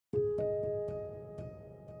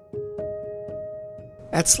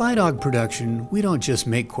At Sly Dog Production, we don't just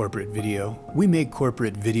make corporate video, we make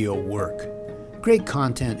corporate video work. Great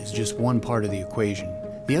content is just one part of the equation.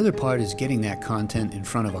 The other part is getting that content in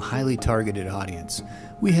front of a highly targeted audience.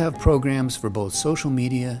 We have programs for both social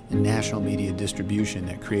media and national media distribution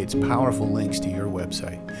that creates powerful links to your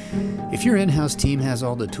website. If your in-house team has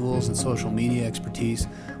all the tools and social media expertise,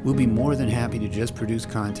 we'll be more than happy to just produce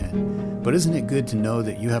content. But isn't it good to know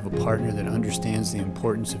that you have a partner that understands the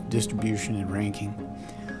importance of distribution and ranking?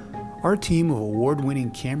 Our team of award-winning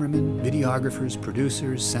cameramen, videographers,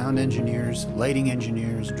 producers, sound engineers, lighting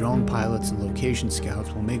engineers, drone pilots, and location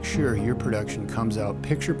scouts will make sure your production comes out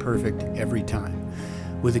picture perfect every time,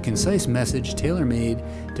 with a concise message tailor-made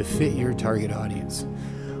to fit your target audience.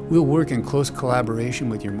 We'll work in close collaboration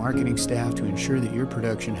with your marketing staff to ensure that your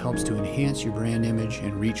production helps to enhance your brand image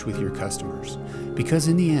and reach with your customers. Because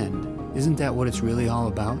in the end, isn't that what it's really all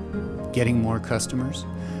about? Getting more customers?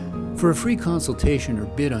 For a free consultation or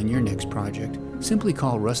bid on your next project, simply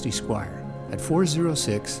call Rusty Squire at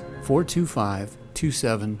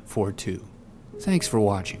 406-425-2742. Thanks for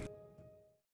watching.